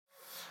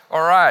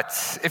All right,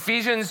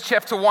 Ephesians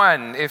chapter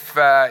 1.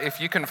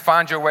 If you can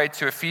find your way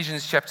to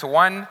Ephesians chapter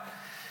 1.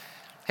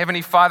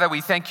 Heavenly Father,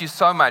 we thank you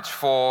so much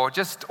for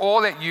just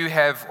all that you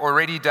have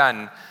already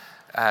done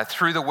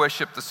through the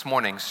worship this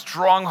morning.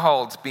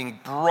 Strongholds being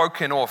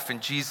broken off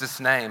in Jesus'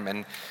 name,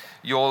 and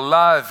your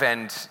love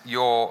and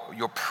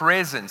your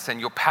presence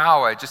and your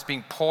power just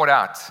being poured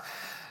out.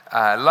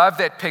 Love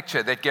that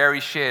picture that Gary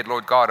shared,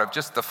 Lord God, of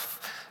just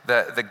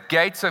the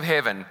gates of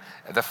heaven,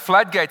 the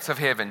floodgates of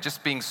heaven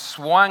just being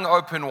swung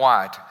open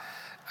wide.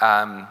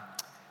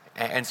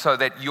 And so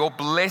that your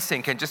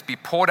blessing can just be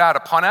poured out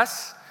upon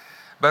us.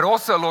 But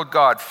also, Lord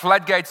God,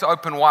 floodgates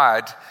open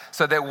wide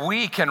so that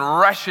we can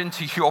rush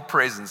into your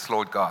presence,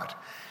 Lord God.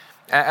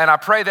 And I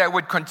pray that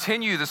would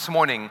continue this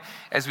morning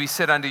as we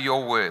sit under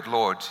your word,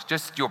 Lord.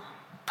 Just your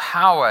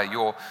power,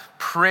 your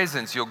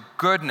presence, your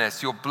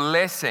goodness, your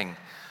blessing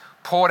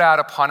poured out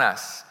upon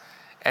us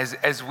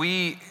as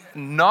we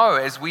know,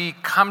 as we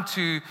come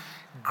to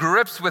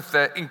grips with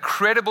the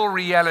incredible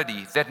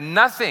reality that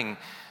nothing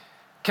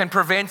can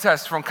prevent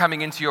us from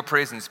coming into your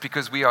presence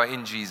because we are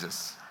in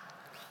Jesus.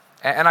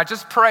 And I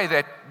just pray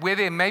that where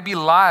there may be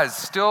lies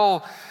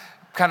still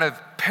kind of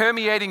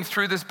permeating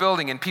through this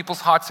building in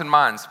people's hearts and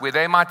minds, where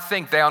they might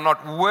think they are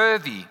not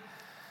worthy,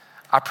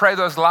 I pray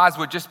those lies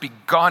would just be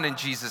gone in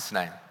Jesus'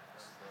 name.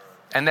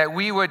 And that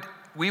we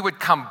would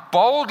come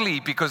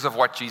boldly because of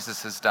what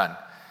Jesus has done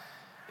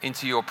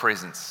into your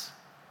presence.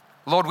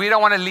 Lord, we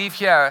don't want to leave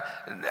here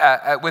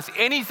with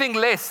anything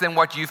less than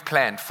what you've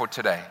planned for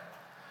today.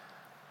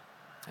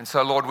 And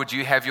so, Lord, would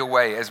you have your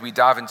way as we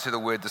dive into the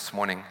word this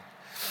morning?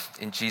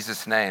 In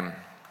Jesus' name,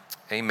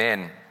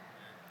 amen.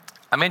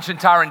 I mentioned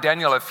Tyron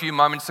Daniel a few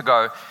moments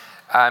ago.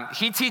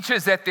 He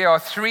teaches that there are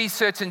three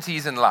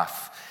certainties in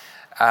life.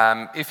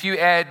 If you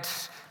add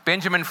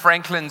Benjamin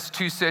Franklin's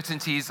 2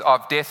 certainties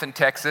of death and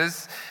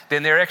taxes,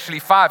 then there are actually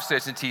 5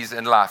 certainties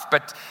in life.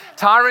 But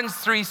Tyron's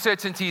 3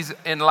 certainties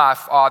in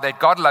life are that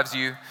God loves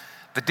you,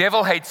 the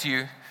devil hates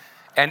you,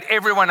 and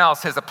everyone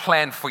else has a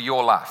plan for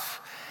your life.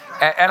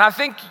 And I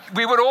think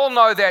we would all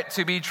know that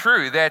to be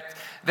true,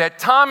 that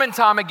time and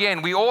time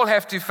again, we all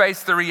have to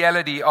face the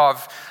reality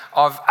of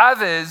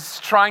others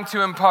trying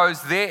to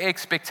impose their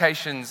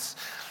expectations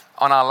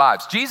on our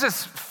lives.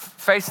 Jesus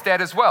faced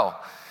that as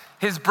well.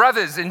 His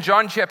brothers in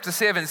John chapter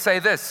 7 say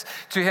this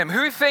to him: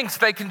 who thinks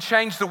they can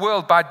change the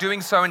world by doing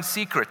so in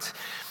secret?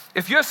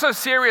 If you're so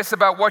serious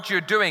about what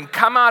you're doing,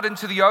 come out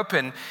into the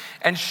open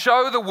and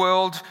show the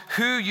world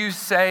who you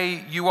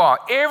say you are.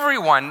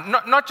 Everyone,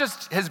 not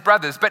just his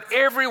brothers, but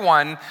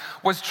everyone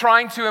was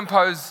trying to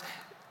impose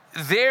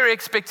their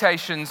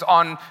expectations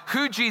on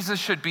who Jesus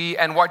should be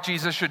and what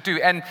Jesus should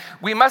do. And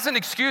we mustn't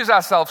excuse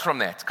ourselves from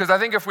that, because I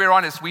think if we're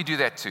honest, we do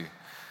that too.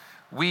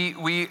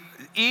 We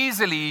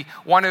easily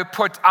want to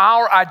put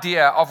our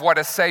idea of what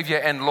a Savior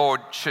and Lord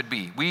should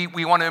be. We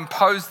want to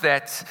impose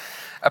that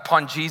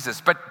upon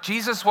Jesus. But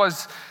Jesus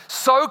was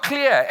so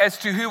clear as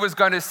to who was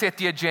going to set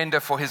the agenda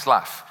for his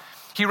life.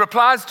 He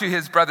replies to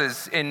his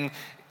brothers in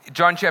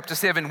John chapter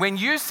 7, when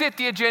you set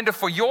the agenda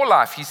for your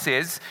life, he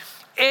says,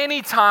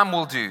 any time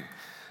will do.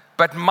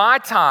 But my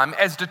time,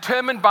 as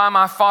determined by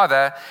my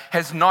Father,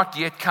 has not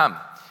yet come.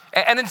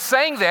 And in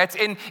saying that,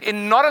 in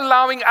not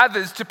allowing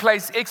others to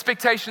place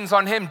expectations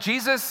on him,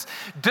 Jesus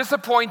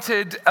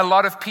disappointed a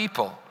lot of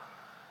people.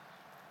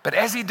 But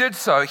as he did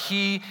so,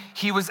 he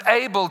was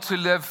able to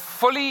live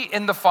fully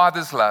in the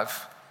Father's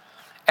love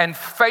and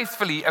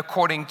faithfully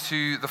according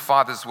to the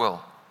Father's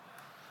will.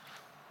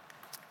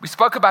 We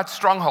spoke about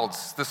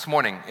strongholds this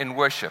morning in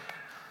worship.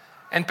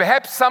 And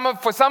perhaps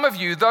for some of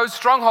you, those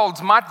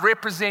strongholds might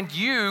represent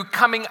you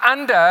coming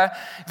under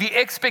the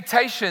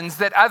expectations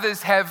that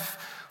others have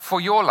for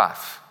your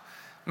life.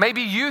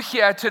 Maybe you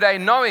here today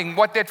knowing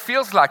what that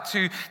feels like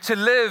to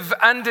live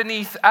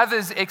underneath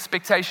others'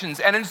 expectations.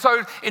 And in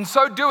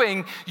so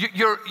doing,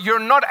 you're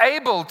not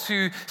able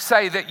to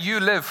say that you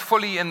live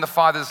fully in the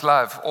Father's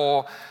love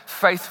or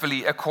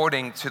faithfully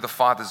according to the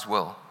Father's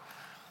will.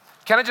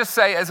 Can I just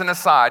say as an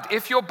aside,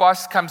 if your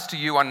boss comes to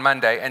you on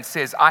Monday and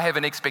says, I have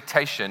an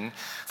expectation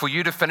for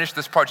you to finish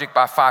this project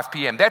by 5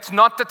 p.m., that's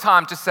not the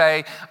time to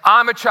say,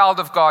 I'm a child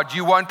of God,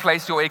 you won't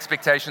place your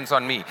expectations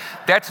on me.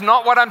 That's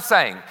not what I'm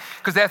saying.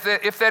 Because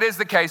if that is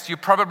the case, you're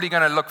probably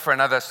going to look for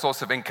another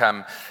source of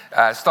income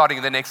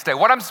starting the next day.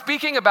 What I'm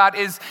speaking about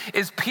is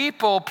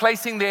people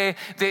placing their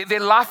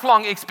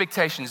lifelong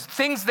expectations,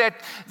 things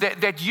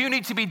that you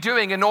need to be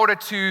doing in order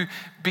to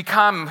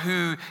become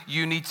who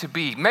you need to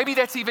be. Maybe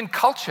that's even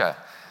culture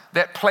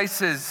that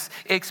places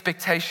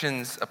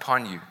expectations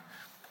upon you.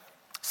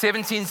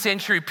 17th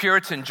century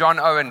Puritan John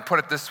Owen put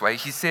it this way.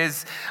 He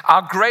says,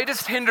 our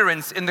greatest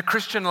hindrance in the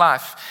Christian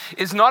life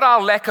is not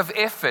our lack of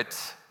effort,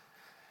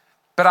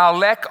 but our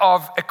lack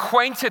of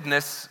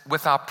acquaintedness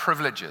with our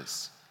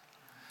privileges.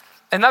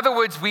 In other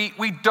words,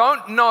 we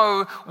don't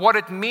know what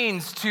it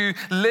means to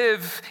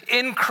live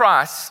in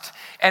Christ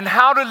and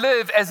how to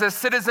live as a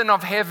citizen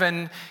of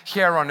heaven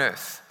here on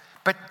earth.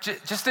 But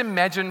just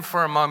imagine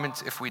for a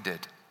moment if we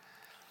did.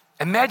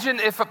 Imagine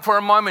if for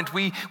a moment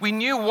we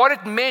knew what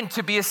it meant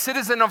to be a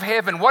citizen of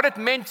heaven, what it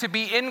meant to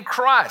be in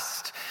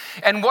Christ,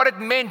 and what it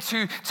meant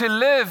to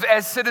live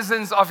as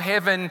citizens of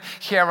heaven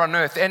here on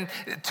earth, and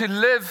to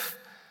live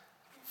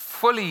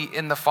fully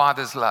in the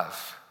Father's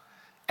love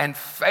and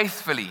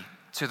faithfully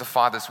to the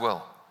Father's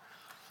will.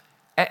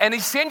 And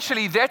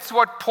essentially, that's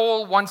what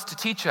Paul wants to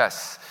teach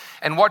us,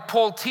 and what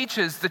Paul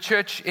teaches the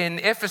church in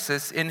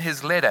Ephesus in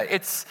his letter.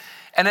 It's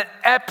an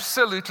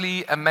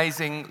absolutely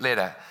amazing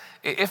letter.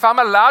 If I'm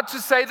allowed to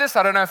say this,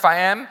 I don't know if I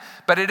am,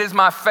 but it is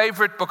my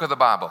favorite book of the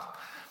Bible.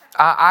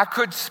 I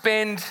could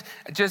spend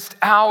just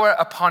hour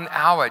upon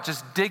hour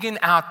just digging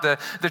out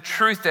the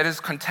truth that is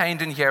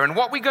contained in here. And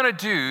what we're going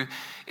to do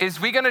is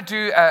we're going to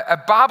do a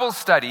Bible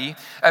study,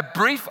 a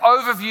brief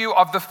overview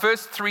of the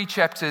first 3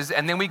 chapters,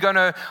 and then we're going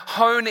to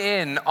hone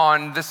in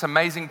on this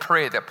amazing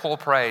prayer that Paul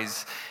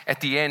prays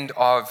at the end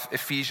of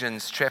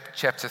Ephesians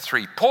chapter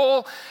 3.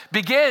 Paul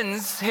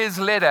begins his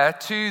letter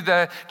to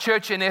the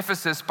church in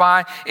Ephesus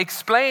by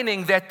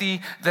explaining that the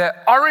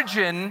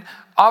origin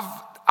of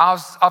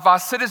our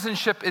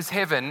citizenship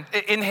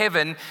in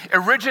heaven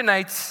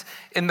originates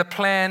in the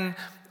plan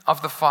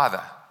of the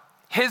Father.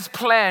 His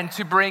plan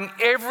to bring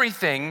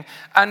everything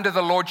under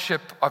the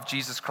lordship of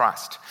Jesus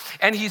Christ.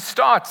 And he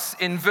starts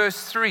in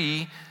verse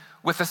 3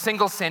 with a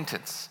single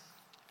sentence.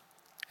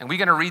 And we're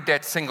going to read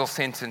that single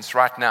sentence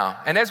right now.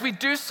 And as we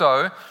do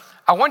so,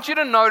 I want you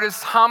to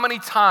notice how many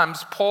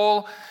times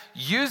Paul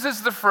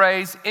uses the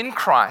phrase in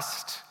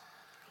Christ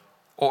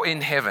or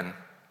in heaven.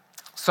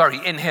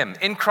 In him.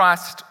 In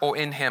Christ or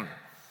in him.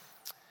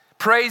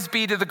 Praise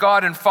be to the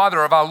God and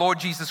Father of our Lord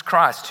Jesus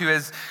Christ, who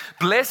has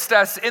blessed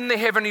us in the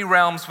heavenly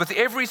realms with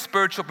every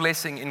spiritual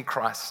blessing in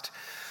Christ.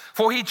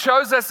 For he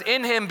chose us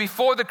in him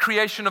before the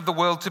creation of the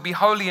world to be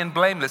holy and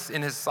blameless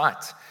in his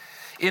sight.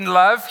 In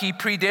love, he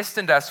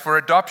predestined us for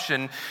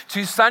adoption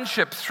to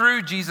sonship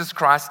through Jesus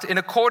Christ in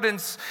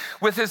accordance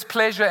with his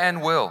pleasure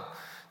and will,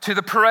 to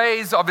the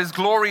praise of his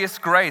glorious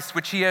grace,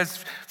 which he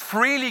has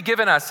freely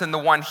given us in the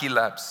one he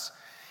loves.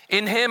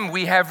 In him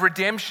we have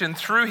redemption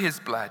through his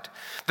blood,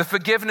 the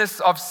forgiveness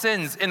of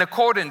sins in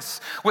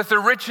accordance with the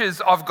riches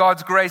of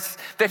God's grace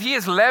that he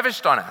has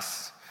lavished on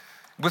us.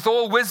 With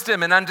all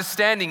wisdom and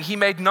understanding, he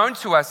made known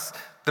to us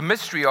the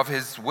mystery of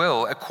his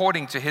will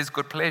according to his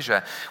good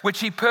pleasure, which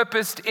he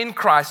purposed in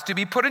Christ to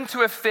be put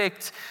into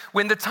effect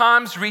when the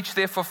times reach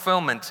their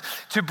fulfillment,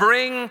 to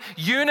bring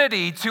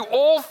unity to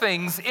all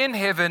things in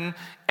heaven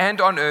and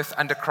on earth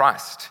under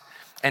Christ.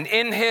 And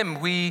in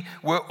him we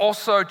were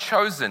also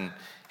chosen,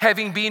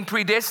 having been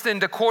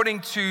predestined according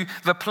to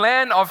the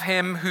plan of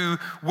him who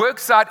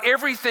works out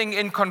everything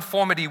in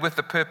conformity with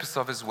the purpose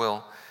of his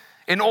will,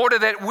 in order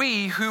that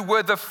we who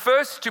were the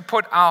first to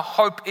put our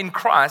hope in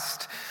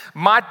Christ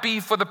might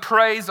be for the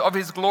praise of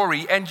his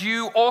glory. And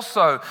you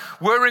also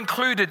were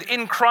included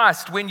in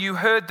Christ when you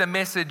heard the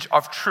message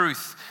of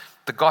truth,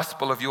 the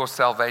gospel of your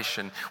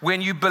salvation.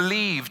 When you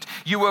believed,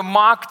 you were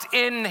marked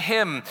in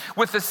him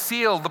with a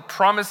seal, the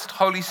promised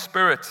Holy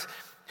Spirit,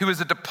 who is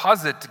a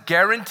deposit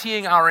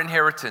guaranteeing our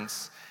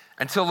inheritance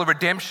until the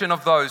redemption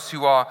of those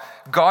who are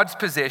God's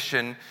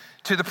possession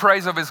to the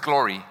praise of his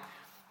glory.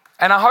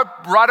 And I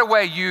hope right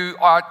away you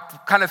are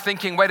kind of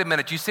thinking, wait a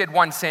minute, you said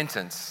one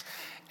sentence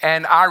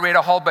and I read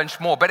a whole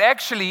bunch more. But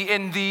actually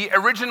in the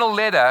original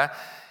letter,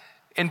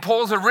 in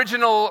Paul's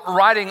original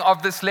writing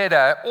of this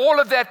letter,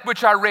 all of that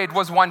which I read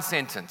was one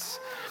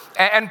sentence.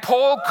 And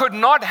Paul could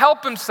not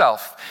help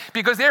himself,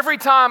 because every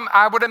time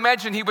I would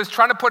imagine he was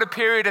trying to put a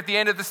period at the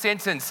end of the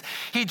sentence,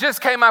 he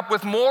just came up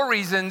with more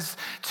reasons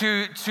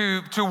to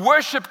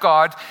worship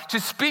God,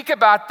 to speak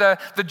about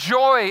the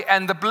joy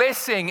and the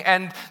blessing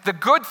and the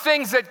good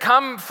things that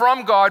come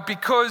from God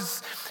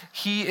because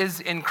he is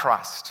in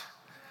Christ.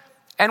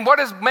 And what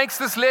makes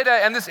this letter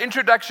and this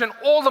introduction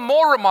all the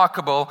more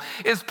remarkable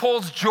is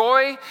Paul's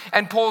joy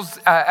and Paul's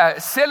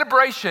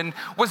celebration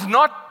was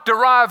not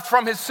derived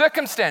from his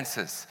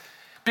circumstances,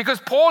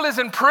 because Paul is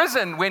in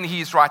prison when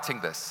he's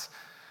writing this.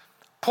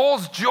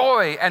 Paul's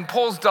joy and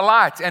Paul's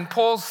delight and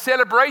Paul's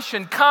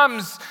celebration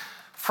comes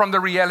from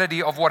the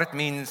reality of what it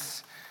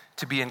means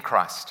to be in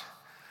Christ.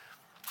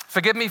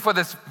 Forgive me for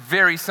this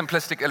very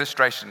simplistic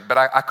illustration, but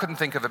I couldn't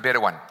think of a better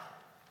one.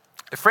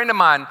 A friend of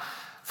mine,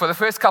 for the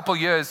first couple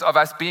years of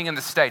us being in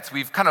the States,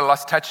 we've kind of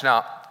lost touch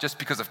now just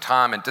because of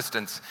time and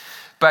distance,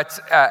 but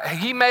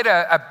he made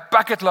a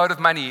bucket load of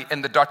money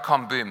in the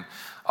dot-com boom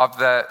of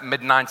the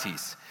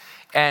mid-90s.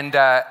 And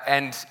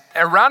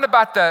around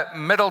about the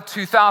middle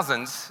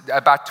 2000s,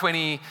 about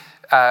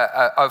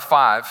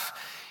 2005,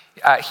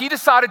 he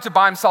decided to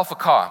buy himself a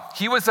car.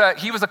 He was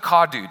a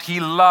car dude. He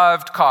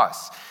loved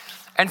cars.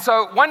 And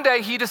so one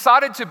day he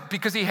decided to,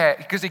 because he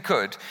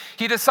could,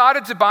 he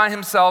decided to buy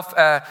himself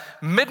a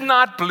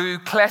midnight blue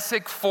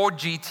classic Ford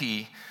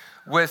GT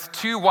with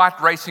 2 white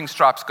racing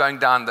stripes going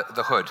down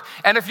the hood.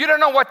 And if you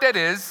don't know what that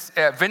is,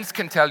 Vince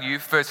can tell you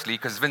firstly,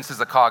 because Vince is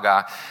a car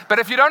guy. But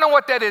if you don't know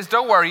what that is,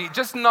 don't worry.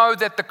 Just know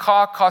that the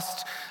car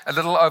cost a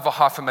little over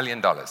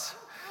 $500,000.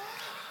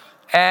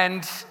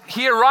 And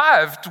he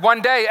arrived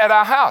one day at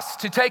our house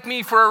to take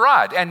me for a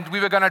ride. And we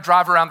were going to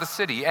drive around the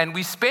city. And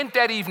we spent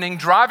that evening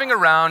driving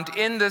around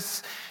in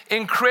this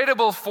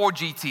incredible Ford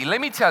GT.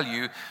 Let me tell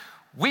you,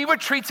 we were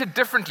treated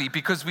differently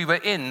because we were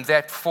in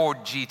that Ford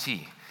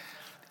GT.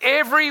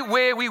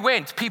 Everywhere we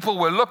went, people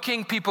were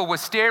looking, people were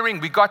staring.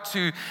 We got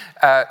to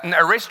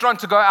a restaurant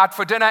to go out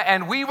for dinner,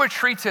 and we were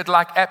treated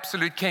like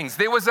absolute kings.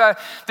 There was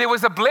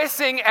a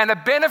blessing and a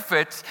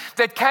benefit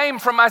that came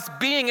from us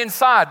being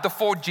inside the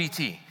Ford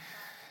GT.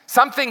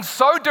 Something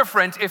so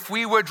different if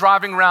we were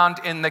driving around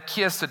in the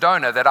Kia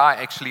Sedona that I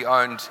actually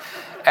owned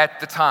at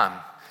the time.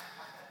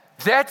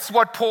 That's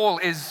what Paul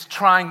is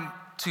trying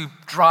to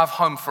drive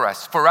home for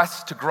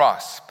us to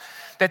grasp.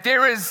 That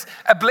there is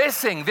a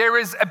blessing, there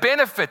is a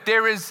benefit,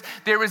 there is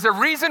a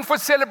reason for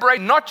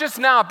celebration, not just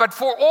now, but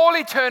for all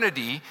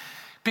eternity,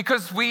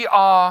 because we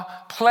are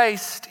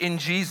placed in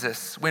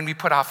Jesus when we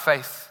put our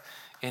faith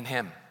in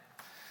Him.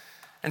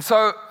 And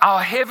so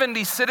our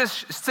heavenly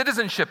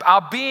citizenship,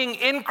 our being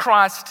in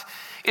Christ,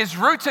 is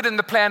rooted in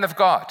the plan of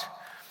God.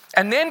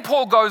 And then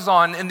Paul goes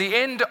on in the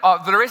end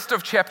of the rest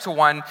of chapter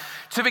 1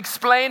 to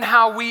explain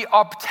how we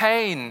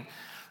obtain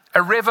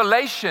a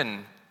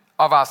revelation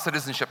of our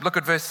citizenship. Look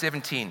at verse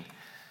 17.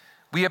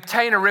 We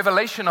obtain a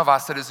revelation of our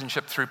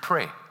citizenship through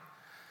prayer.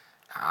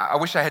 I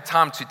wish I had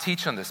time to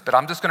teach on this, but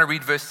I'm just going to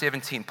read verse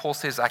 17. Paul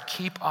says, I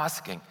keep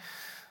asking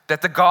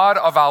that the God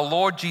of our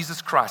Lord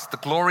Jesus Christ, the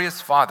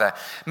glorious Father,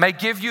 may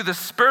give you the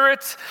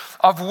spirit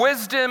of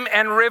wisdom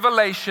and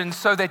revelation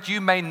so that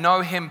you may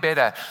know Him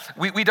better.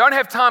 We don't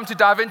have time to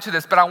dive into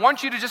this, but I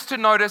want you to just to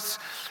notice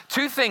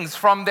two things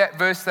from that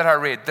verse that I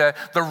read. The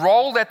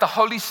role that the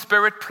Holy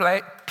Spirit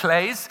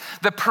plays,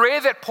 the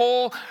prayer that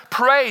Paul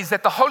prays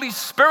that the Holy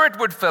Spirit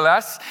would fill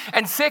us,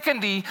 and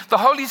secondly, the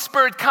Holy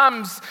Spirit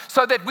comes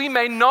so that we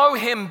may know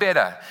Him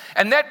better.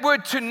 And that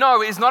word to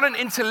know is not an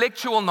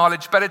intellectual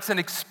knowledge, but it's an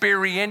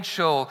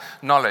experiential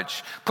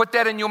knowledge. Put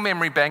that in your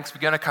memory banks.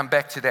 We're going to come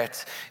back to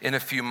that in a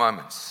few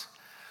moments.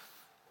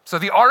 So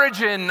the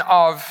origin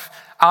of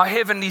our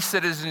heavenly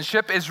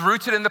citizenship is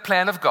rooted in the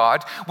plan of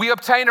God. We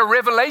obtain a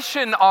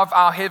revelation of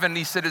our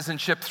heavenly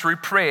citizenship through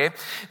prayer.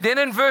 Then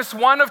in verse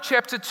 1 of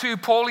chapter 2,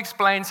 Paul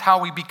explains how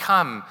we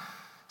become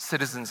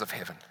citizens of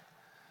heaven.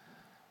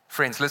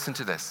 Friends, listen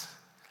to this.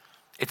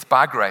 It's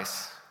by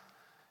grace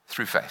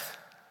through faith.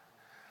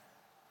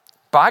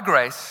 By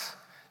grace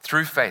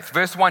through faith.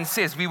 Verse 1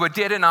 says, we were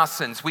dead in our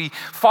sins. We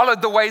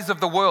followed the ways of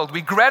the world.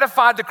 We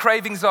gratified the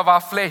cravings of our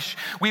flesh.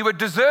 We were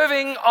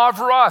deserving of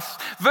wrath.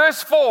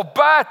 Verse 4,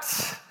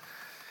 but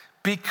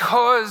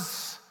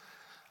because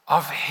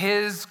of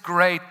His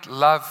great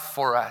love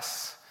for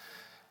us,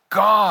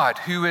 God,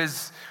 who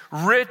is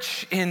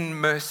rich in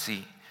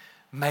mercy,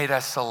 made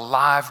us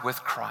alive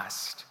with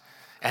Christ.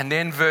 And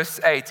then verse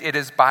 8, it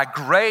is by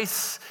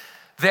grace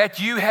that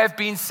you have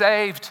been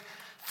saved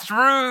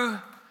through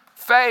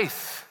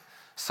faith,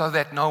 so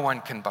that no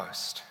one can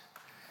boast.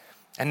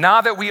 And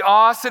now that we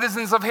are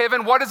citizens of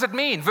heaven, what does it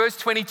mean? Verse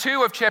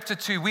 22 of chapter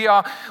 2, we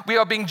are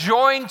being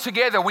joined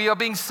together. We are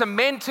being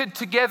cemented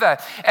together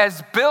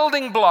as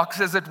building blocks,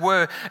 as it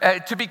were,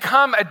 to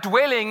become a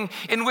dwelling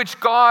in which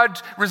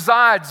God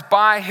resides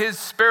by His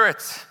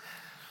Spirit.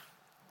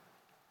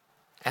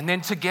 And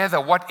then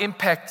together, what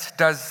impact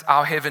does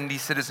our heavenly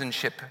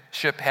citizenship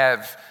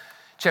have?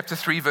 Chapter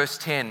 3, verse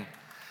 10.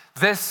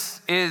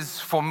 This is,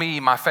 for me,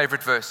 my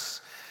favorite verse.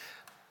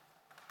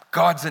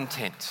 God's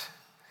intent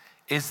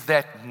is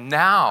that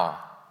now,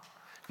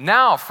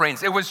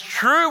 friends, it was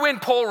true when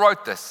Paul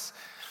wrote this.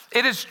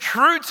 It is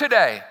true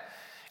today,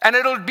 and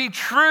it'll be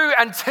true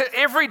until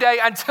every day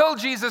until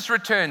Jesus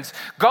returns.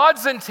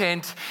 God's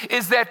intent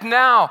is that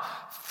now,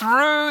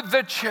 through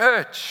the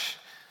church,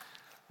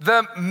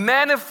 the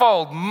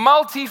manifold,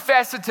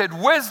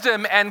 multifaceted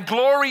wisdom and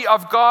glory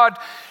of God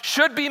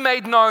should be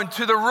made known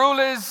to the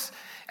rulers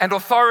and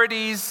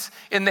authorities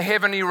in the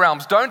heavenly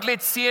realms. Don't let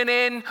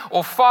CNN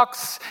or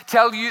Fox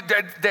tell you,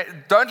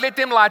 don't let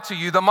them lie to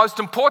you. The most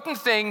important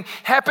thing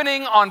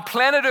happening on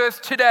planet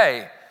Earth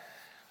today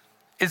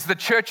is the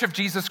Church of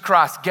Jesus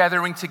Christ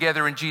gathering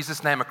together in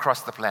Jesus' name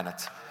across the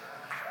planet.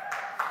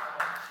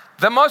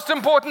 The most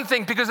important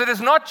thing, because it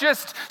is not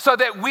just so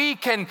that we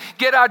can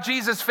get our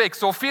Jesus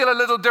fix or feel a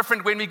little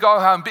different when we go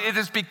home, but it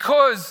is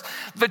because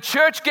the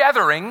church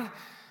gathering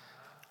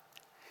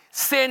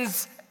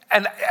sends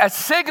a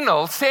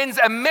signal, sends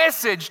a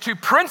message to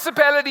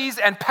principalities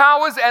and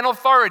powers and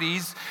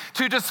authorities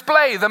to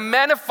display the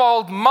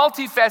manifold,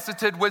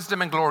 multifaceted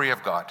wisdom and glory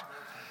of God.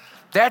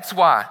 That's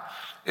why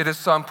it is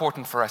so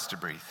important for us to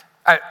breathe,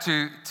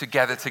 to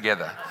gather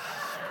together.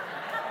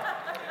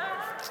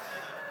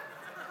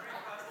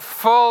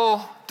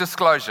 Full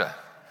disclosure,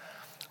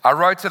 I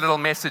wrote a little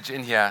message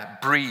in here,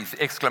 breathe,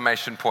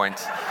 exclamation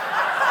point.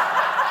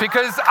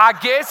 Because I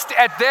guessed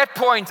at that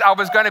point I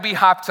was going to be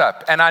hyped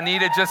up and I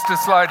needed just to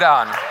slow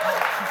down.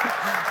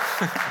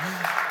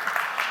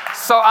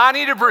 So I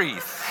need to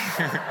breathe.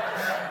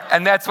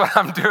 And that's what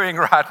I'm doing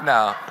right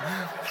now.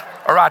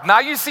 All right, now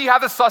you see how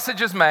the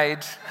sausage is made.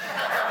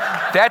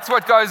 That's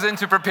what goes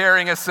into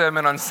preparing a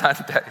sermon on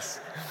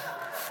Sundays.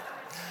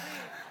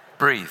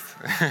 breathe.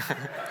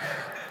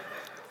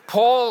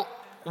 Paul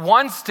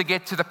wants to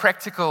get to the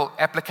practical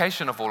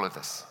application of all of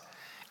this.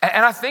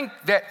 And I think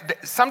that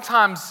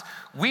sometimes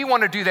we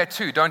want to do that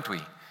too, don't we?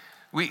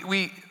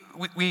 We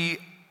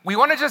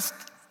want to just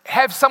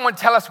have someone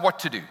tell us what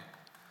to do.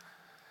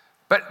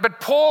 But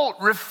Paul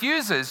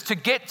refuses to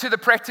get to the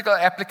practical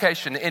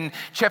application in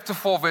chapter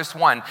 4, verse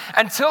 1,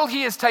 until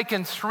he has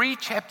taken 3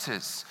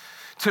 chapters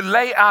to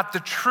lay out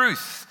the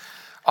truth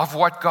of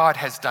what God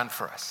has done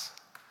for us.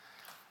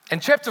 In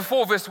chapter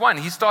 4, verse 1,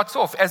 he starts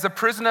off, as a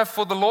prisoner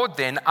for the Lord,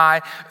 then,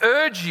 I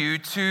urge you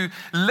to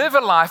live a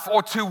life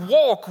or to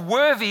walk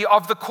worthy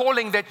of the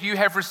calling that you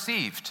have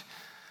received.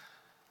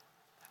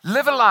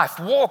 Live a life,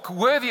 walk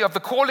worthy of the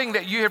calling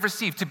that you have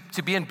received.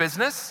 To be in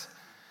business,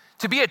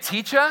 to be a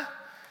teacher,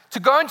 to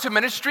go into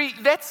ministry,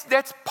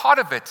 that's part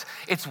of it.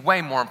 It's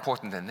way more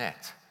important than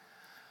that.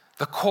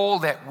 The call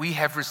that we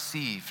have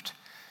received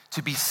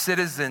to be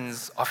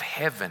citizens of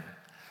heaven,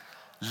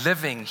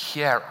 living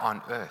here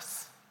on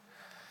earth.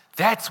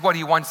 That's what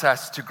he wants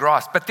us to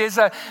grasp. But there's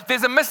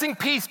a missing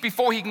piece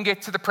before he can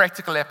get to the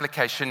practical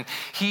application.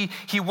 He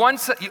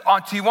wants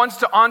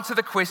to answer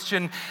the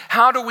question,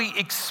 how do we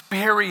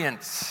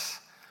experience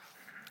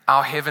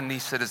our heavenly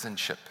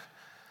citizenship?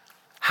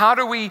 How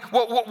do we,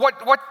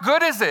 what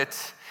good is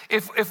it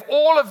if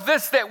all of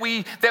this that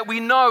we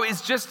know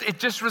is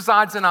just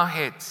resides in our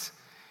heads?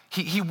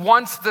 He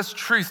wants this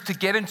truth to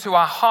get into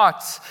our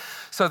hearts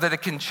so that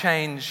it can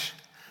change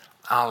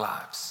our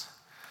lives.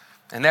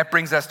 And that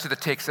brings us to the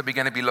text that we're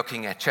going to be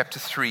looking at, chapter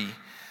 3,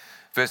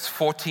 verse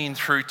 14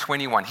 through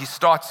 21. He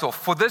starts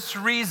off, for this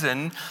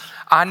reason,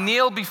 I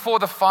kneel before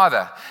the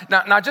Father.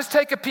 Now just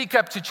take a peek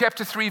up to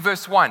chapter 3,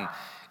 verse 1.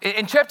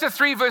 In chapter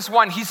 3, verse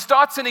 1, he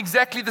starts in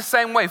exactly the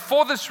same way.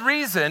 For this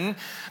reason,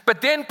 but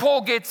then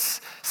Paul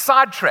gets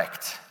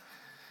sidetracked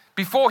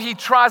before he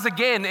tries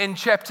again in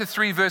chapter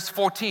 3, verse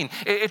 14.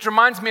 It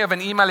reminds me of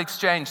an email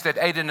exchange that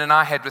Aidan and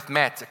I had with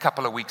Matt a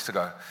couple of weeks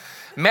ago.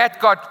 Matt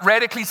got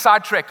radically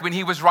sidetracked when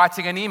he was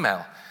writing an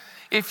email.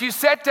 If you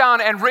sat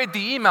down and read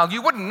the email,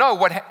 you wouldn't know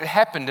what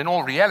happened in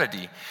all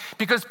reality.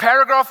 Because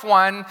paragraph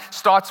 1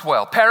 starts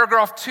well.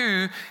 Paragraph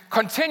 2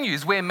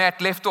 continues where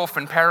Matt left off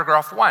in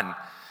paragraph 1.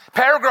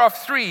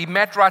 Paragraph 3,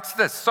 Matt writes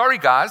this, sorry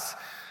guys,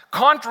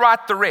 can't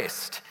write the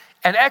rest.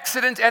 An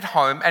accident at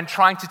home and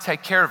trying to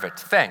take care of it.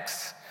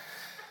 Thanks.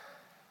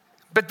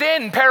 But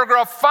then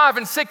paragraph 5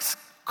 and 6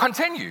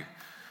 continue.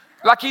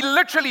 Like he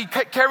literally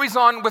carries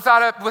on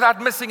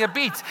without missing a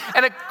beat.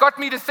 And it got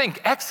me to think,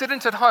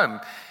 accident at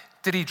home.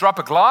 Did he drop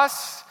a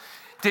glass?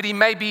 Did he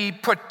maybe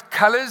put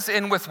colors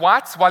in with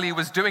whites while he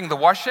was doing the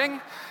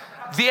washing?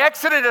 The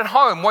accident at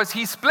home was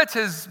he split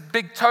his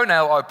big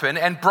toenail open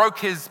and broke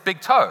his big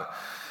toe.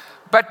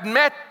 But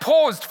Matt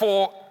paused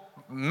for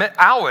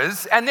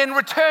hours and then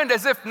returned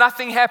as if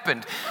nothing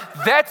happened.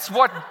 That's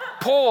what's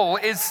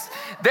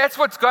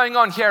going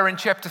on here in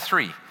chapter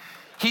 3.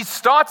 He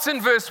starts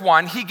in verse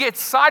 1, he gets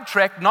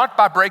sidetracked not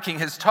by breaking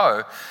his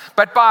toe,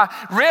 but by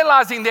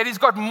realizing that he's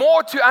got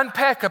more to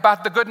unpack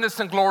about the goodness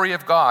and glory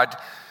of God.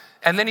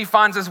 And then he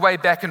finds his way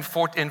back in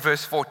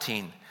verse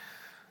 14.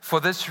 For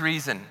this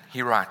reason,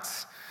 he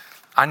writes,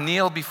 I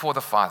kneel before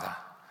the Father,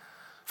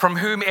 from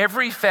whom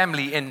every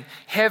family in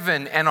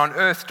heaven and on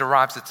earth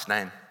derives its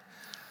name.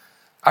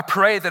 I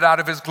pray that out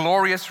of his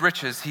glorious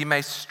riches, he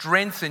may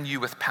strengthen you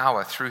with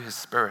power through his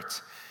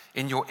Spirit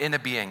in your inner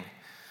being,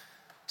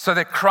 so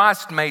that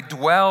Christ may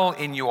dwell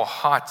in your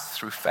hearts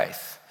through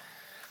faith.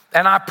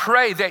 And I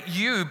pray that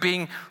you,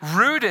 being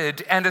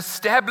rooted and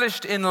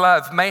established in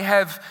love, may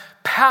have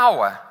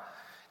power,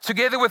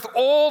 together with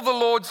all the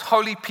Lord's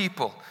holy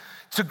people,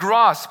 to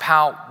grasp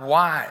how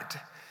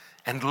wide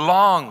and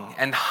long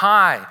and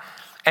high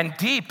and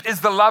deep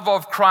is the love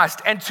of Christ,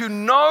 and to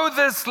know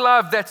this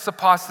love that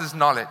surpasses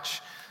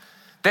knowledge,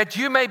 that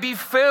you may be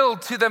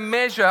filled to the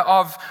measure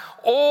of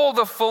all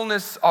the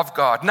fullness of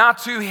God. Now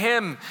to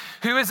him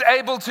who is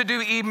able to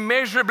do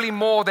immeasurably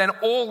more than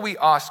all we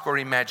ask or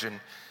imagine,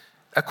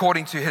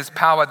 according to his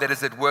power that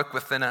is at work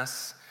within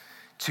us,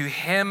 to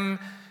him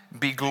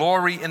be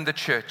glory in the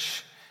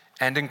church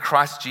and in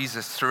Christ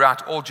Jesus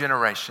throughout all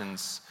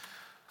generations,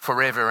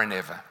 forever and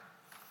ever.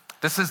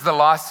 This is the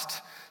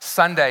last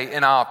Sunday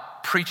in our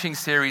preaching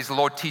series,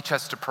 Lord, Teach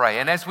Us to Pray.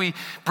 And as we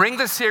bring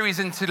this series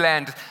into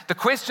land, the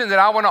question that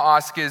I want to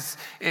ask is,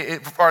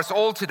 for us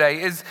all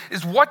today is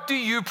what do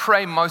you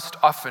pray most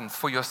often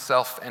for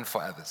yourself and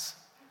for others?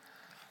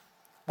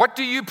 What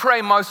do you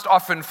pray most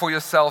often for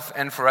yourself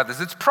and for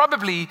others? It's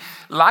probably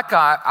like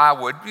I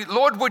would.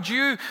 Lord, would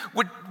you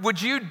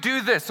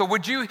do this? Or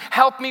would you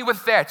help me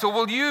with that? Or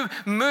will you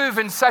move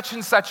in such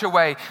and such a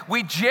way?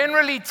 We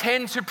generally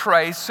tend to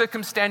pray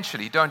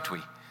circumstantially, don't we?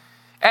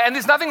 And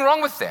there's nothing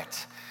wrong with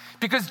that.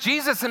 Because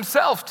Jesus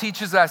himself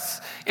teaches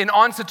us, in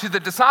answer to the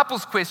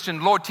disciples'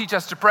 question, Lord, teach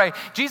us to pray,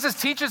 Jesus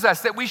teaches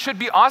us that we should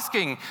be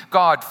asking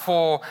God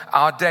for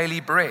our daily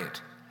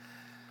bread.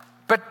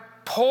 But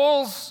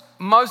Paul's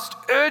most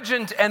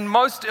urgent and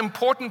most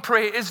important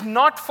prayer is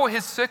not for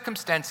his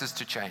circumstances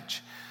to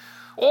change,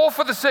 or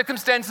for the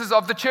circumstances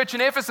of the church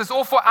in Ephesus,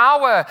 or for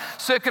our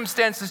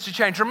circumstances to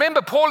change.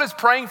 Remember, Paul is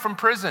praying from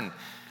prison,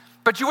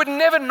 but you would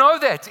never know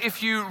that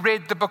if you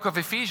read the book of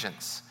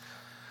Ephesians.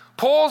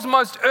 Paul's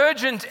most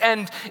urgent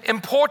and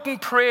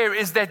important prayer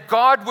is that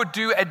God would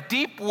do a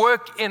deep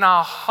work in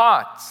our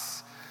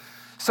hearts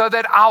so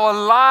that our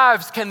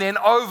lives can then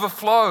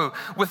overflow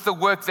with the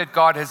work that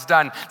God has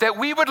done, that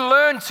we would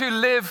learn to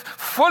live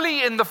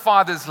fully in the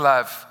Father's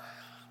love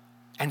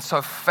and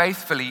so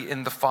faithfully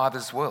in the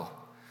Father's will.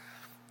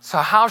 So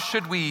how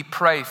should we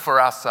pray for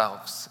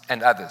ourselves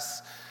and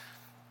others?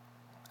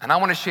 And I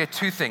want to share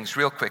two things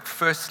real quick.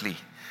 Firstly,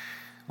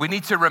 we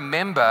need to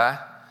remember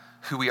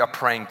who we are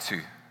praying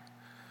to.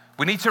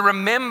 We need to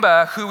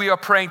remember who we are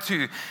praying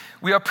to.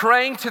 We are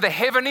praying to the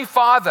Heavenly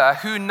Father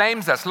who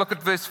names us. Look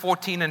at verse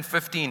 14 and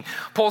 15.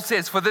 Paul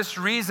says, "For this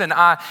reason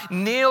I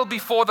kneel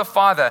before the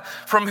Father,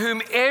 from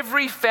whom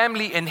every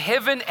family in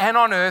heaven and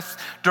on earth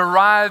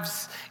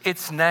derives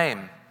its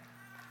name."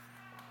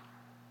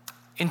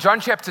 In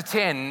John chapter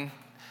 10,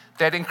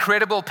 that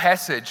incredible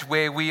passage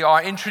where we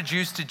are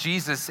introduced to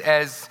Jesus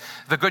as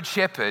the Good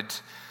Shepherd,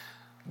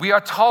 we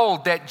are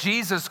told that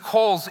Jesus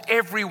calls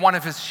every one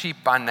of his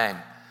sheep by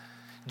name.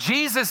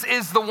 Jesus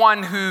is the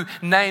one who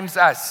names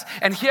us.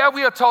 And here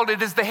we are told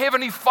it is the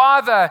Heavenly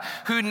Father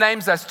who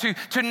names us.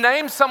 To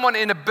name someone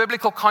in a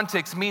biblical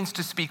context means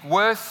to speak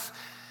worth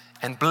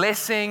and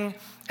blessing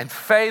and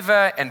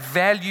favor and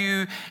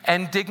value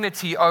and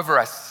dignity over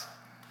us.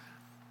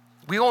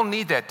 We all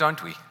need that,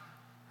 don't we?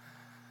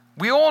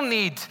 We all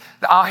need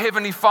our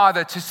Heavenly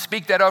Father to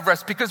speak that over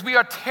us because we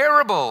are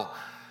terrible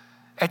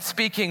at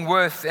speaking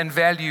worth and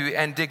value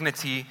and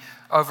dignity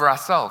over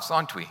ourselves,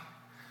 aren't we?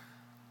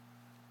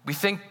 We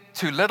think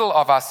too little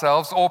of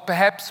ourselves, or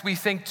perhaps we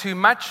think too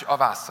much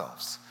of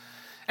ourselves.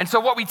 And so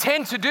what we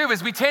tend to do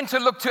is we tend to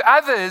look to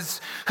others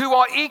who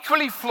are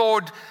equally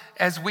flawed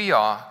as we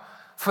are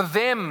for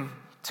them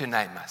to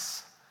name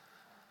us.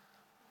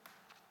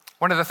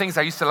 One of the things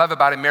I used to love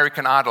about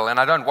American Idol, and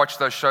I don't watch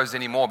those shows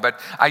anymore, but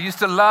I used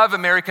to love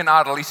American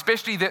Idol,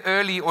 especially the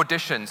early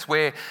auditions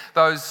where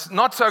those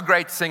not so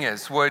great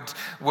singers would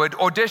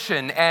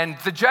audition and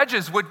the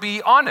judges would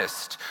be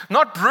honest.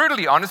 Not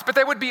brutally honest, but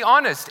they would be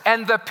honest.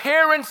 And the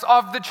parents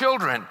of the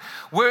children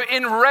were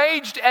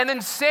enraged and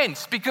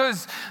incensed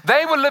because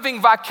they were living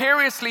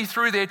vicariously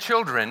through their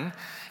children.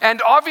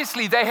 And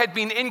obviously they had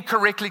been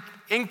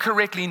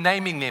incorrectly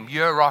naming them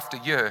year after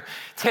year,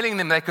 telling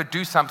them they could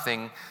do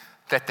something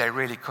that they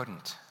really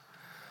couldn't.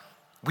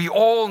 We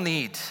all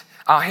need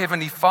our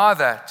Heavenly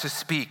Father to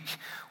speak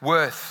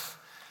worth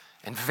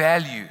and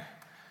value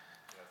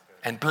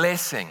and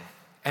blessing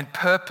and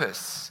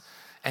purpose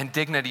and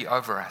dignity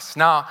over us.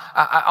 Now,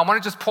 I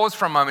want to just pause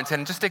for a moment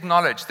and just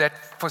acknowledge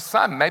that for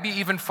some, maybe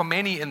even for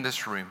many in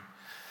this room,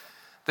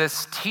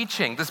 this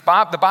teaching, the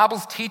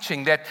Bible's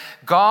teaching that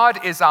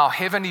God is our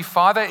Heavenly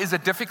Father is a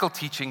difficult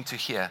teaching to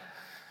hear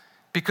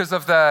because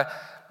of the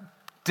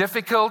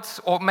difficult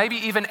or maybe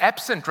even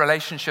absent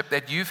relationship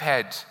that you've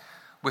had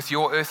with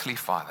your earthly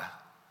father.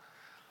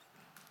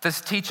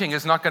 This teaching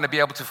is not going to be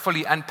able to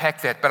fully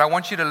unpack that, but I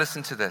want you to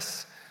listen to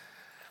this.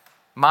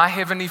 My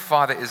Heavenly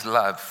Father is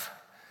love.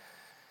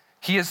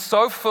 He is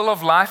so full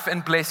of life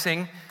and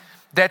blessing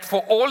that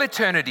for all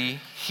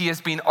eternity, He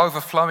has been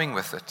overflowing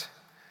with it.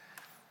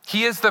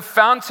 He is the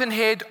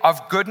fountainhead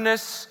of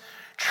goodness,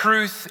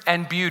 truth,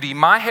 and beauty.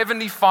 My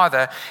Heavenly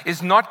Father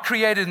is not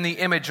created in the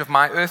image of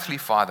my earthly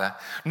father,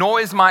 nor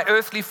is my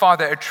earthly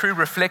father a true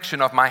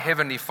reflection of my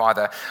Heavenly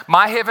Father.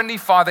 My Heavenly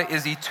Father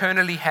is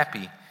eternally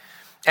happy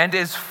and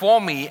is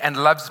for me and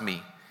loves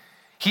me.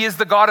 He is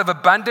the God of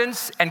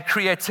abundance and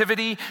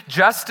creativity,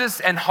 justice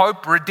and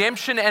hope,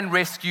 redemption and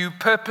rescue,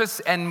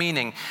 purpose and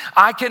meaning.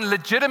 I can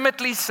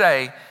legitimately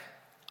say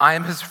I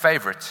am His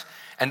favorite,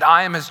 and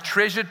I am His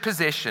treasured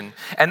possession,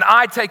 and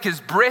I take His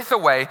breath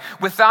away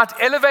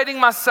without elevating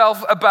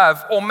myself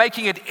above or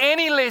making it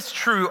any less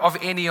true of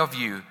any of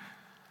you.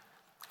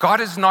 God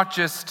is not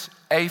just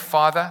a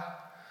father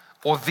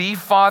or the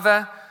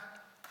Father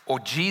or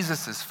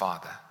Jesus'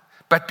 Father,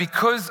 but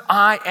because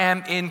I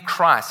am in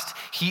Christ,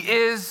 He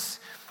is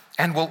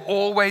and will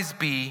always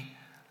be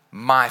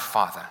my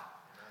Father.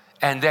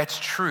 And that's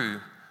true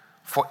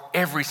for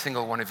every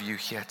single one of you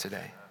here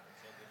today.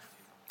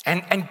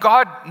 And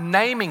God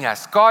naming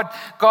us, God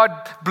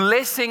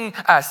blessing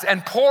us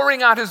and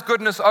pouring out His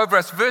goodness over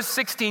us. Verse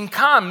 16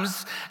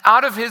 comes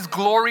out of His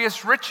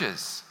glorious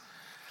riches.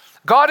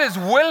 God is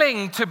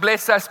willing to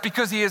bless us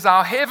because He is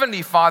our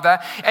Heavenly Father,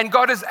 and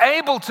God is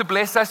able to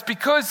bless us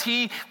because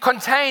He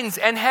contains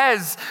and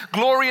has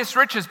glorious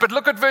riches. But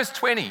look at verse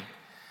 20.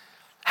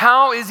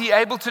 How is He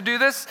able to do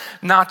this?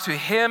 Now to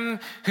Him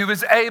who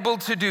is able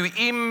to do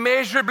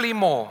immeasurably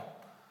more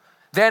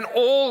than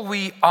all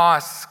we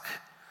ask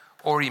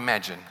or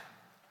imagine.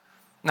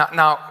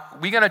 Now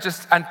we're going to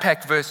just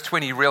unpack verse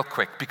 20 real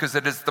quick because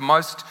it is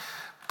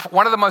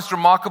one of the most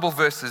remarkable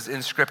verses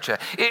in Scripture.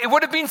 It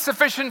would have been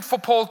sufficient for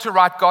Paul to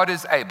write, God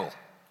is able,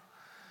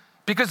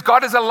 because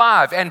God is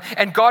alive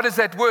and God is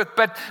at work.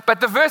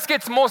 But the verse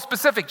gets more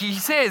specific. He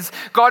says,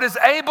 God is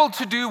able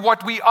to do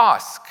what we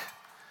ask.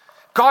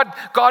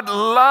 God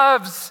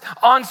loves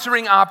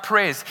answering our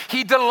prayers.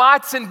 He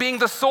delights in being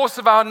the source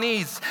of our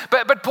needs.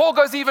 But Paul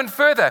goes even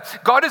further.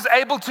 God is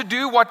able to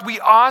do what we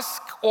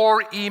ask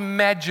or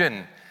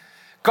imagine.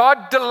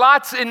 God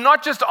delights in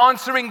not just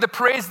answering the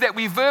prayers that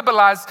we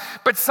verbalize,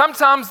 but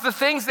sometimes the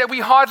things that we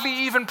hardly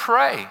even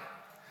pray.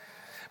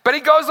 But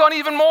he goes on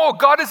even more.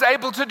 God is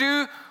able to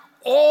do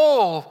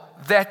all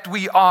that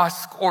we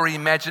ask or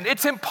imagine.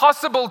 It's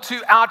impossible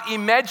to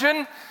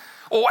out-imagine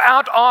or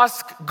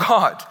out-ask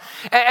God.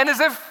 And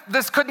as if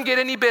this couldn't get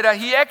any better,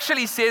 he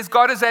actually says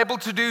God is able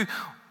to do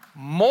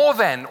more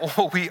than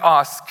all we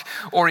ask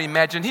or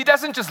imagine. He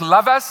doesn't just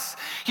love us.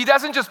 He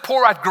doesn't just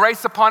pour out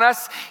grace upon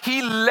us.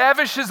 He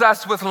lavishes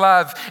us with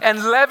love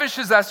and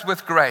lavishes us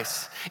with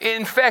grace.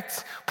 In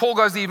fact, Paul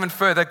goes even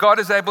further. God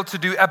is able to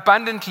do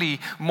abundantly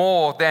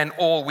more than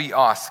all we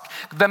ask.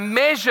 The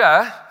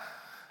measure,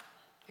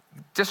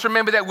 just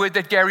remember that word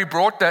that Gary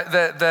brought,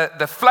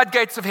 the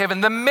floodgates of heaven.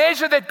 The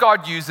measure that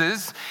God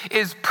uses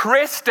is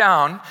pressed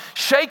down,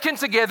 shaken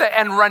together,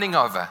 and running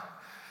over.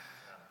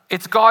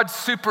 It's God's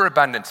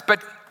superabundance.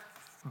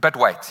 But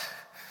wait.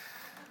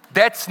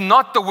 That's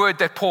not the word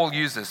that Paul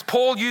uses.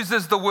 Paul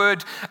uses the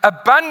word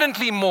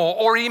abundantly more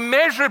or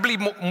immeasurably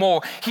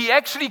more. He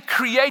actually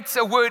creates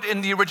a word in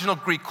the original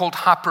Greek called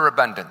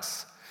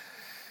hyperabundance.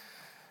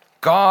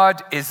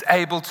 God is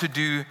able to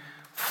do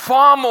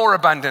far more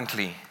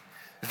abundantly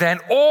than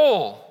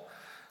all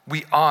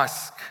we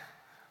ask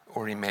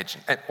or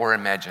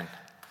imagine.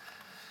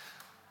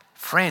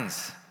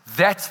 Friends,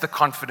 that's the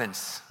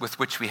confidence with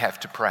which we have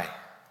to pray.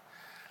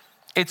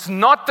 It's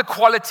not the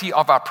quality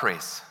of our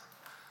prayers.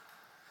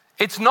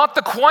 It's not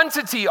the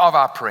quantity of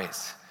our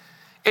prayers.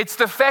 It's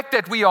the fact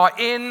that we are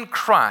in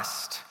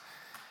Christ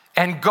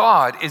and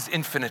God is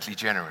infinitely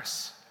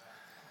generous.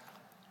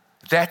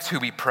 That's who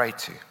we pray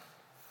to.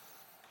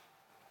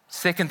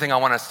 Second thing I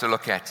want us to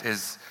look at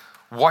is,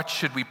 what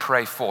should we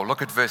pray for?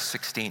 Look at verse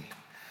 16.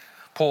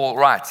 Paul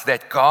writes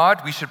that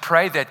we should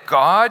pray that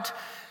God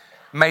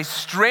may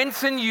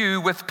strengthen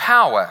you with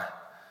power.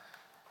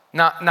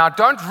 Now,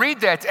 don't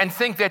read that and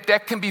think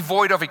that can be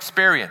void of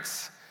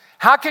experience.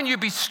 How can you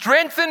be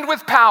strengthened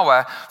with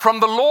power from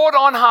the Lord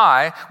on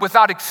high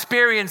without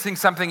experiencing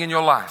something in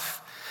your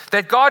life?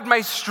 That God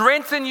may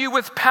strengthen you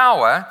with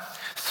power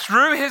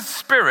through His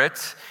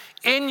Spirit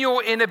in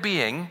your inner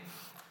being.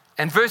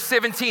 And verse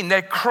 17,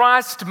 that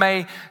Christ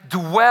may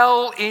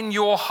dwell in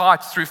your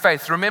hearts through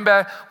faith.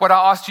 Remember what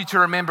I asked you to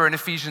remember in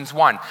Ephesians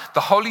 1.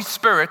 The Holy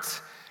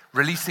Spirit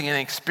releasing an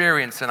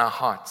experience in our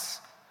hearts.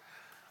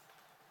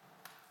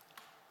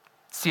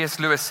 C.S.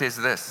 Lewis says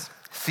this: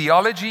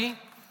 theology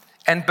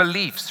and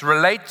beliefs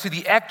relate to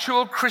the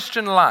actual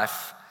Christian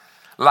life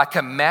like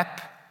a map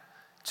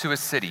to a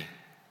city.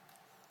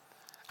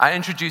 I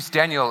introduced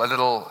Daniel a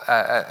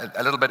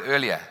little bit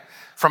earlier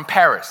from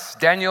Paris.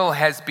 Daniel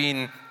has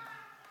been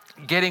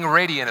getting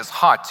ready in his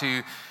heart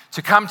to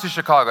come to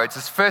Chicago. It's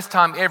his first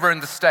time ever in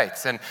the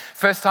States and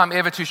first time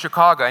ever to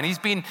Chicago. And he's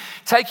been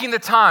taking the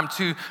time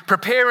to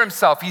prepare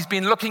himself. He's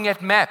been looking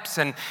at maps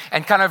and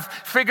kind of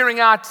figuring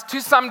out to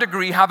some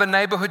degree how the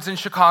neighborhoods in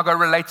Chicago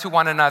relate to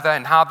one another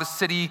and how the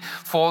city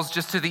falls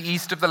just to the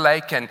east of the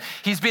lake. And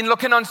he's been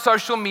looking on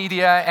social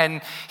media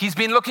and he's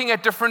been looking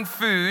at different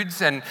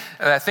foods and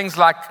things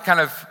like kind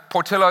of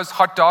Portillo's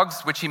hot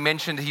dogs, which he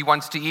mentioned he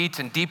wants to eat,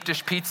 and deep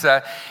dish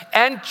pizza,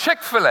 and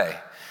Chick-fil-A,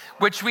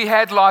 which we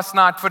had last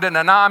night for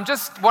dinner. Now, I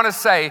just want to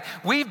say,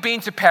 we've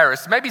been to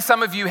Paris. Maybe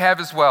some of you have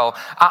as well.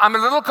 I'm a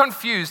little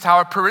confused how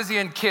a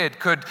Parisian kid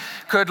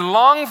could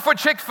long for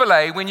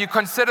Chick-fil-A when you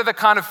consider the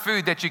kind of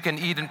food that you can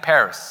eat in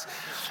Paris.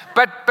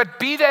 But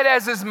be that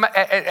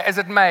as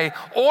it may,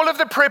 all of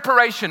the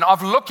preparation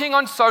of looking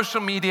on social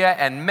media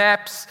and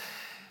maps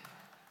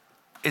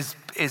is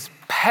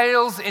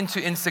pales into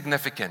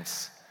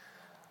insignificance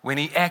when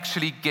he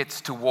actually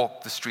gets to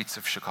walk the streets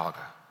of Chicago,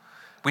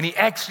 when he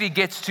actually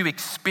gets to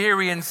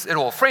experience it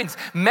all. Friends,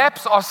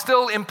 maps are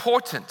still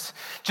important,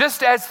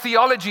 just as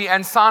theology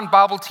and sound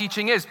Bible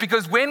teaching is,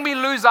 because when we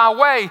lose our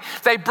way,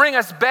 they bring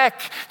us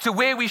back to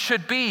where we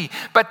should be.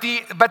 But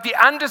the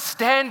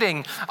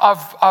understanding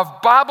of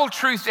Bible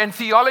truth and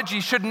theology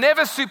should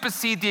never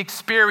supersede the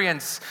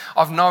experience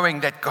of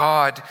knowing that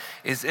God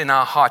is in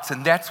our hearts,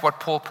 and that's what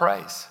Paul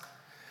prays.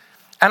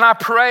 And I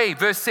pray,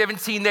 verse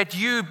 17, that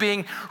you,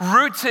 being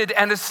rooted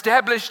and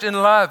established in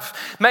love,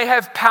 may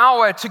have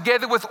power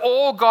together with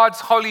all God's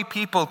holy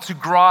people to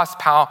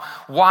grasp how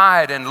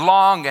wide and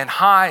long and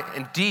high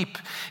and deep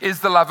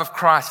is the love of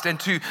Christ, and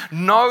to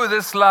know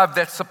this love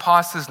that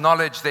surpasses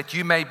knowledge, that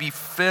you may be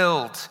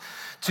filled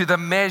to the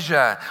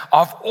measure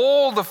of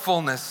all the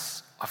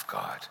fullness of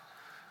God.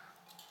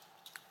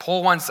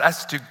 Paul wants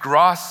us to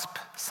grasp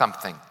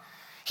something.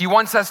 He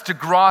wants us to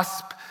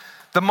grasp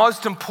the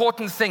most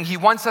important thing. He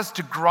wants us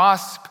to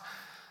grasp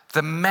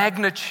the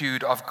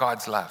magnitude of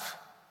God's love.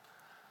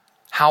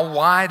 How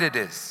wide it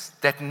is,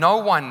 that no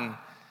one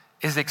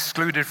is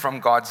excluded from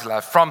God's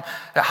love. From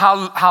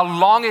how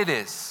long it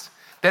is,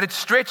 that it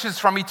stretches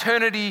from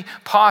eternity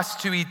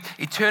past to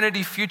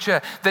eternity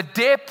future. The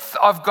depth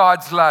of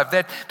God's love,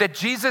 that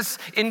Jesus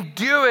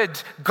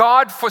endured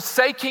God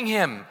forsaking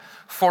him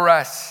for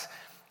us.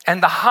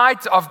 And the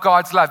height of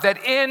God's love,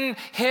 that in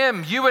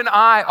him, you and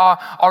I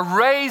are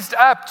raised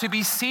up to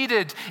be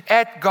seated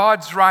at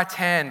God's right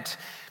hand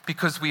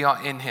because we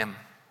are in him.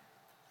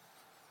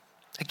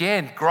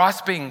 Again,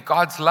 grasping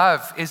God's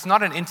love is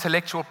not an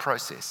intellectual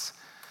process.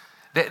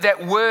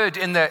 That word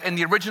in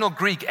the original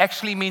Greek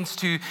actually means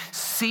to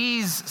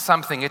seize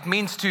something. It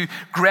means to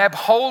grab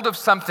hold of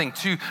something,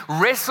 to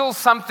wrestle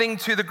something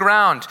to the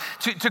ground,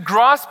 to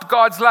grasp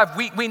God's love.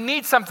 We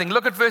need something.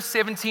 Look at verse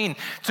 17.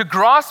 To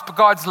grasp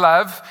God's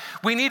love,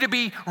 we need to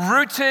be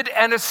rooted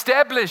and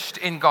established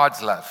in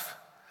God's love.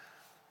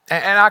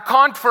 And I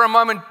can't for a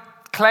moment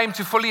claim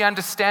to fully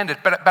understand it,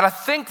 but I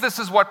think this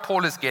is what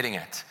Paul is getting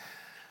at.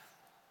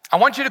 I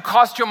want you to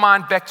cast your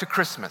mind back to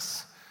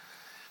Christmas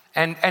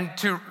and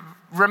to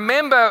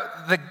remember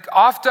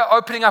after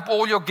opening up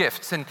all your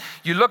gifts and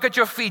you look at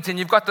your feet and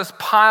you've got this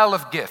pile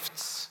of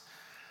gifts.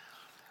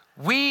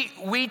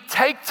 We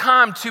take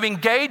time to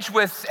engage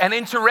with and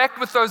interact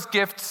with those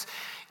gifts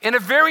in a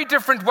very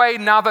different way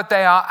now that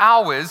they are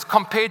ours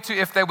compared to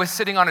if they were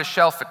sitting on a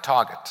shelf at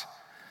Target.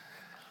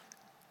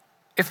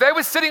 If they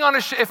were sitting on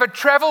if a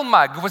travel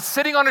mug was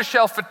sitting on a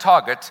shelf at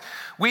Target,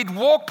 we'd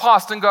walk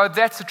past and go,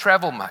 "That's a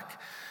travel mug."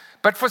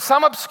 But for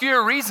some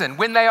obscure reason,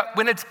 when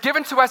it's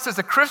given to us as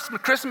a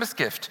Christmas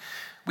gift,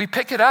 we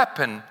pick it up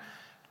and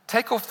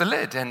take off the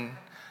lid and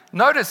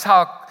notice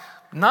how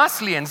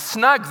nicely and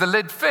snug the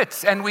lid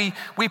fits. And we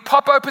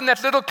pop open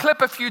that little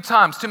clip a few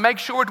times to make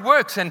sure it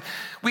works. And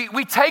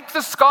we take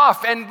the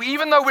scarf, and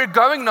even though we're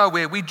going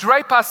nowhere, we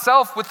drape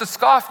ourselves with the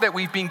scarf that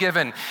we've been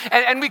given.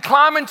 And we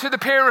climb into the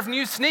pair of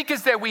new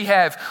sneakers that we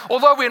have,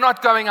 although we're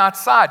not going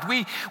outside.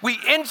 We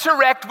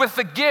interact with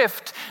the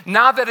gift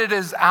now that it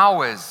is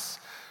ours.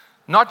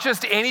 Not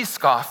just any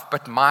scarf,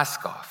 but my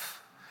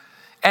scarf.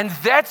 And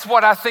that's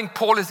what I think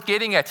Paul is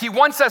getting at. He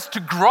wants us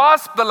to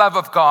grasp the love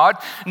of God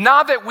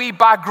now that we,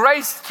 by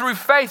grace through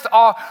faith,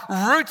 are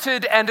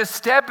rooted and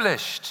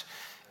established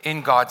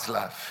in God's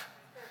love.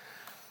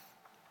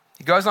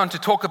 He goes on to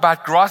talk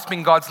about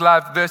grasping God's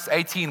love. Verse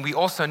 18, we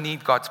also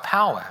need God's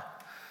power.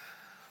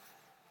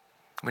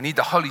 We need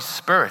the Holy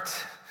Spirit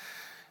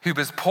who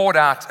was poured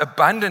out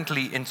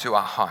abundantly into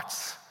our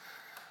hearts.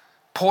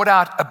 Poured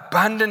out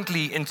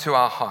abundantly into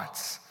our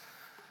hearts.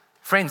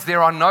 Friends,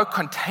 there are no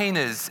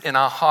containers in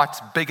our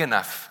hearts big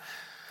enough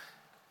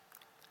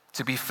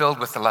to be filled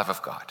with the love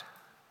of God.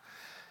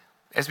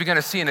 As we're going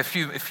to see in a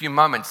few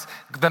moments,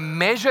 the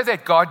measure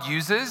that God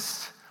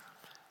uses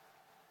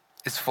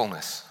is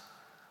fullness.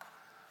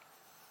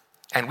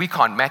 And we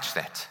can't match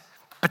that.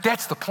 But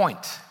that's the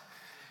point.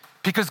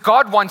 Because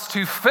God wants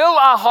to fill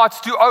our hearts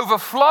to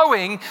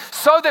overflowing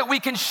so that we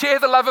can share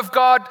the love of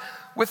God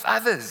with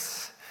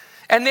others.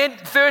 And then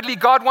thirdly,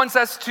 God wants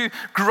us to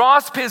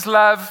grasp his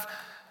love.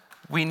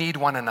 We need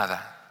one another.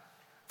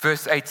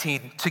 Verse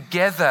 18,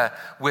 together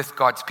with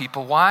God's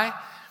people. Why?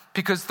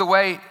 Because the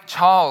way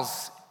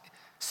Charles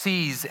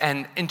sees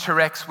and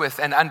interacts with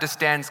and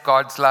understands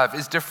God's love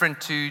is different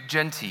to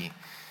Jinty,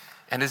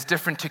 and is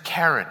different to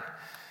Karen,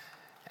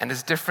 and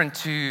is different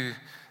to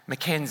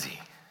Mackenzie.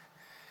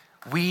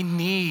 We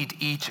need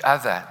each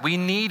other. We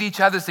need each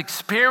other's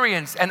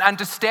experience and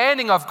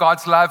understanding of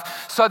God's love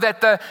so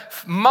that the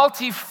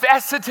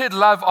multifaceted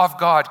love of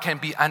God can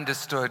be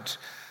understood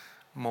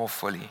more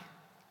fully.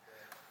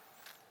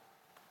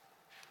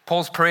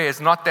 Paul's prayer is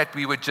not that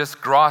we would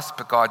just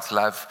grasp God's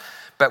love,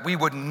 but we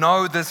would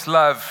know this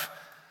love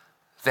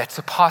that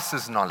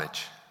surpasses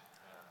knowledge.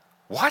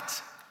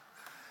 What?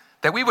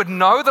 That we would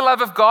know the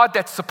love of God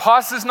that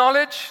surpasses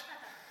knowledge?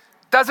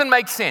 Doesn't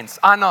make sense,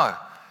 I know.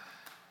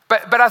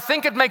 But I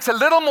think it makes a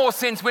little more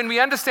sense when we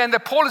understand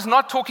that Paul is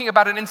not talking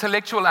about an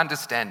intellectual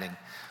understanding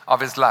of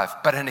his love,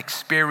 but an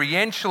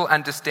experiential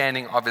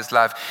understanding of his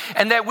love.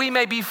 And that we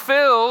may be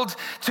filled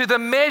to the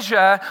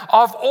measure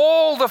of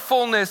all the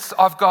fullness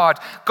of God.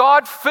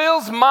 God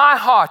fills my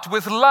heart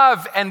with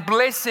love and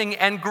blessing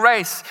and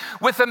grace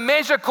with a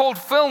measure called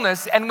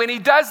fullness. And when he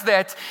does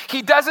that,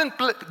 he doesn't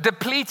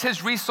deplete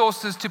his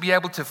resources to be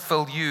able to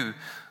fill you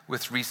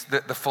with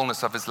the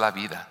fullness of his love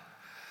either.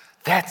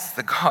 That's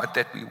the God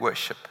that we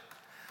worship.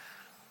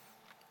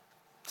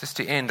 Just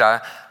to end,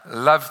 I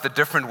love the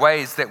different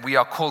ways that we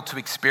are called to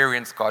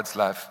experience God's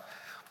love.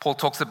 Paul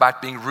talks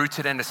about being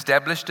rooted and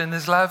established in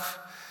his love,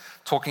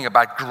 talking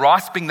about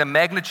grasping the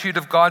magnitude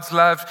of God's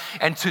love,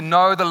 and to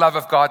know the love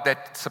of God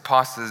that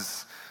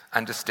surpasses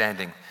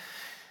understanding.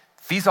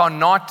 These are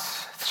not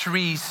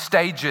 3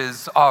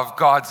 stages of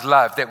God's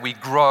love that we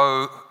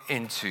grow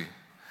into.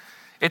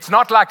 It's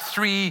not like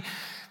 3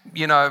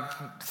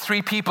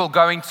 people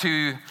going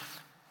to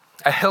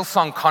a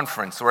Hillsong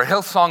conference or a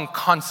Hillsong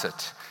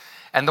concert.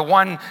 And the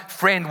one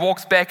friend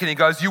walks back and he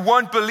goes, "You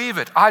won't believe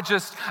it. I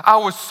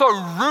was so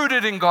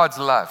rooted in God's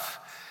love."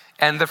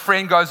 And the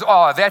friend goes,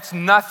 oh, that's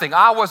nothing.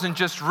 I wasn't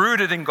just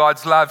rooted in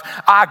God's love.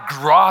 I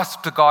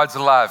grasped God's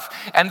love.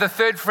 And the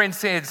third friend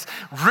says,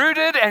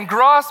 rooted and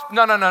grasped?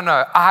 No.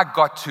 I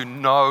got to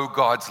know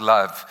God's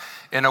love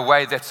in a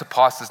way that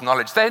surpasses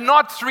knowledge. They're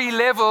not 3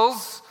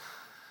 levels,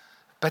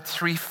 but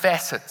 3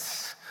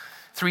 facets,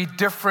 3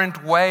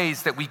 different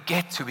ways that we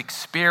get to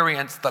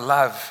experience the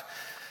love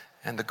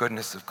and the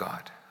goodness of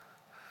God.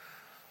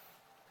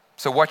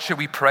 So what should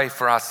we pray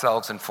for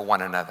ourselves and for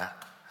one another?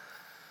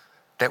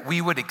 That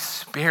we would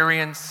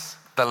experience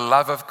the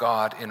love of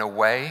God in a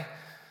way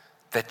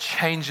that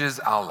changes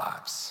our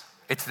lives.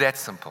 It's that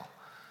simple.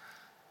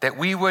 That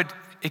we would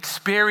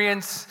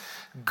experience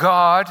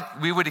God,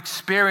 we would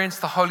experience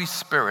the Holy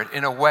Spirit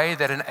in a way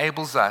that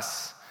enables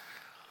us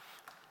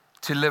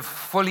to live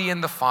fully in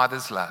the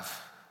Father's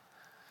love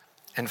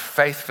and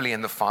faithfully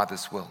in the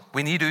Father's will.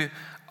 We need to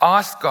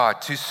ask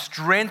God to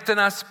strengthen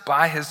us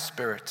by His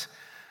Spirit.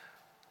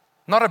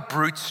 Not a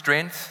brute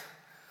strength,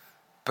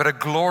 but a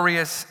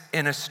glorious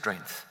inner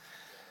strength.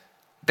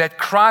 That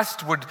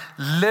Christ would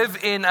live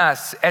in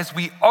us as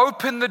we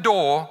open the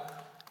door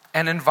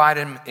and invite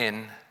Him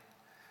in.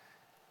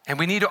 And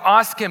we need to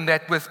ask Him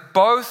that with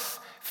both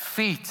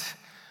feet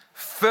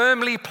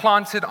firmly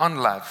planted on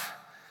love,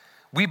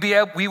 we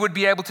would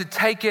be able to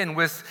take in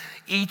with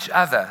each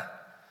other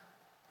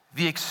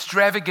the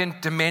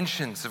extravagant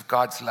dimensions of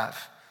God's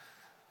love.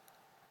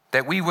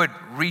 That we would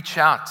reach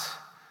out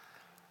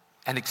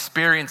and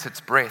experience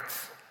its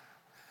breadth.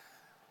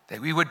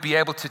 That we would be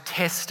able to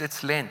test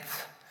its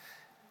length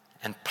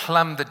and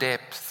plumb the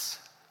depths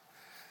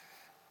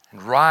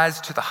and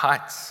rise to the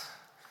heights.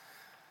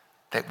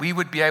 That we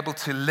would be able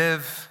to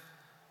live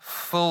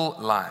full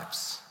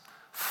lives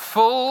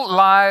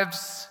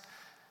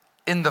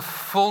in the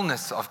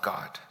fullness of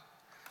God,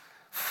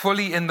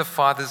 fully in the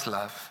Father's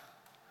love,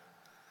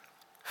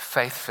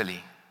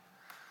 faithfully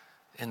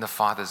in the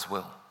Father's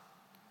will.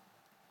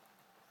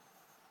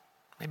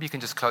 Maybe you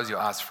can just close your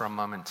eyes for a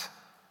moment.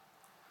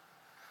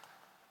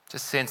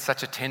 Just sense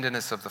such a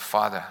tenderness of the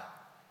Father